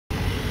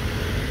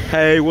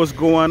Hey, what's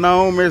going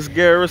on, Miss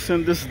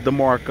Garrison? This is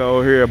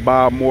DeMarco here at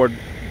Bob Moore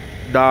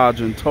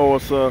Dodge in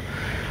Tulsa.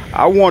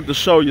 I want to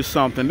show you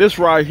something. This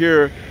right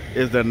here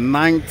is the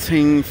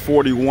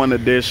 1941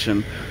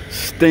 edition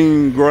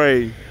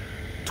Stingray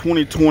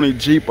 2020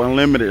 Jeep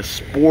Unlimited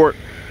Sport.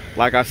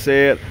 Like I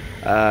said,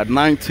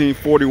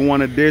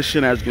 1941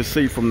 edition, as you can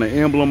see from the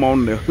emblem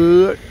on the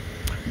hood.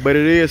 But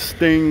it is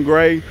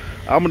Stingray.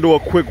 I'm gonna do a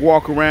quick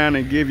walk around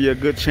and give you a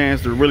good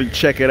chance to really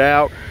check it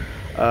out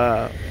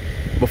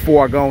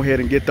before I go ahead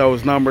and get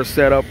those numbers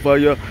set up for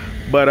you.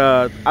 But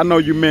I know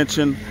you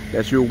mentioned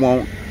that you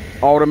want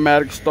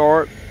automatic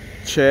start,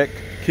 check.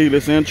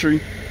 Keyless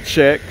entry,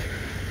 check.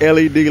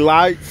 LED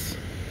lights,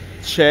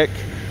 check.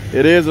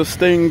 It is a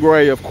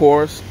Stingray, of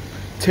course.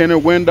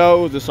 Tinted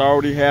windows, it's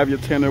already have your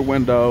tinted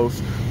windows,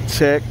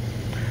 check.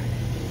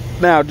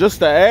 Now,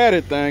 just the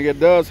added thing, it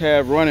does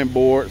have running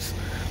boards.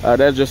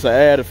 That's just an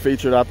added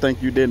feature that I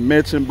think you didn't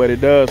mention, but it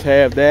does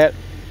have that.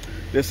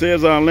 This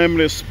is an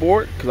Unlimited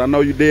Sport, because I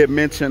know you did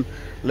mention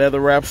leather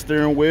wrap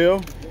steering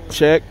wheel,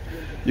 check.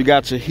 You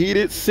got your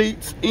heated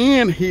seats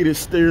and heated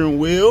steering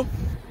wheel.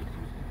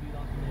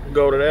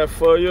 Go to that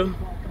for you.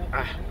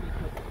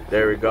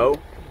 There we go.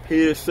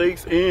 Heated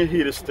seats and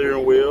heated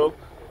steering wheel,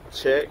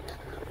 check.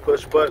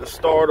 Push button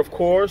start, of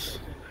course.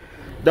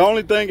 The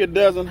only thing it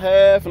doesn't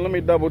have, and let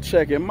me double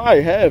check, it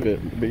might have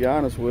it, to be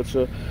honest with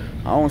you.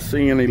 I don't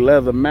see any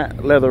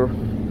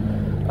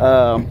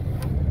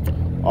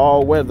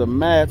all-weather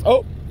mats.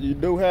 Oh, you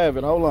do have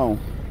it. Hold on.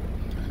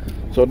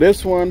 So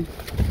this one,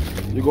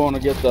 you're going to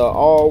get the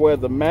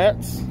all-weather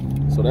mats.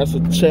 So that's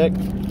a check.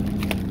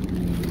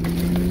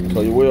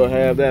 So you will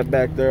have that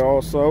back there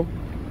also.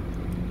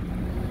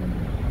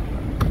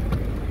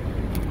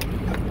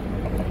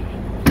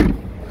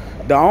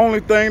 The only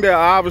thing that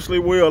I obviously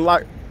will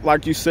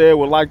like you said,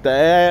 would like to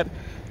add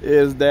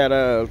is that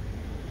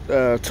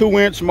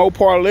 2-inch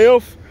Mopar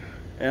lift,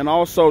 and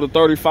also the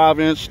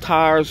 35-inch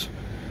tires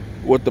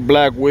with the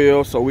black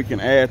wheel, so we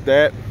can add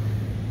that.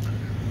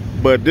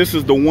 But this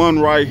is the one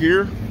right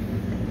here,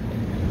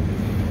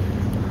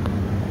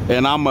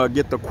 and I'm gonna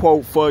get the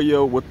quote for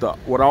you with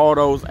all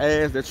those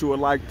ads that you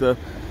would like to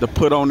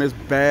put on this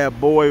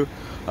bad boy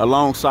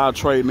alongside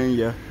trading in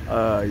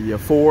your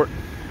Ford.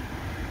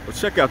 But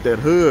check out that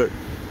hood.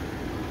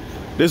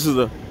 This is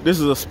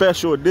a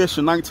special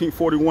edition,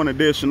 1941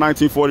 edition.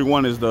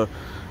 1941 is the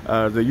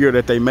year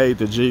that they made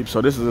the Jeep, so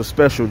this is a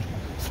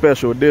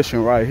special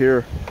edition right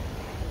here.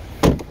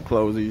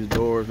 Close these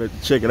doors, let you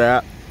check it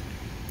out.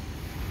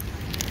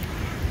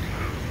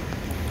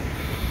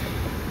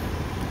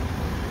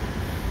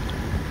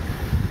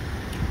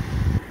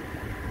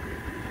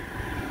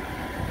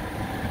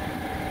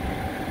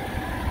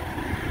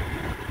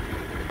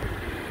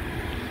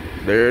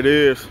 There it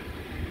is.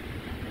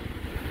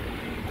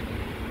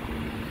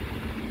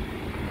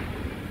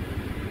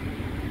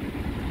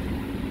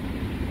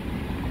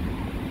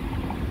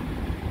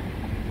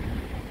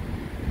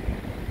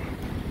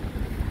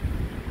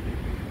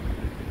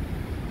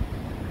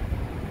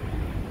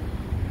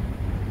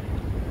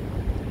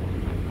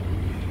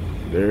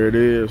 There it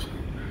is.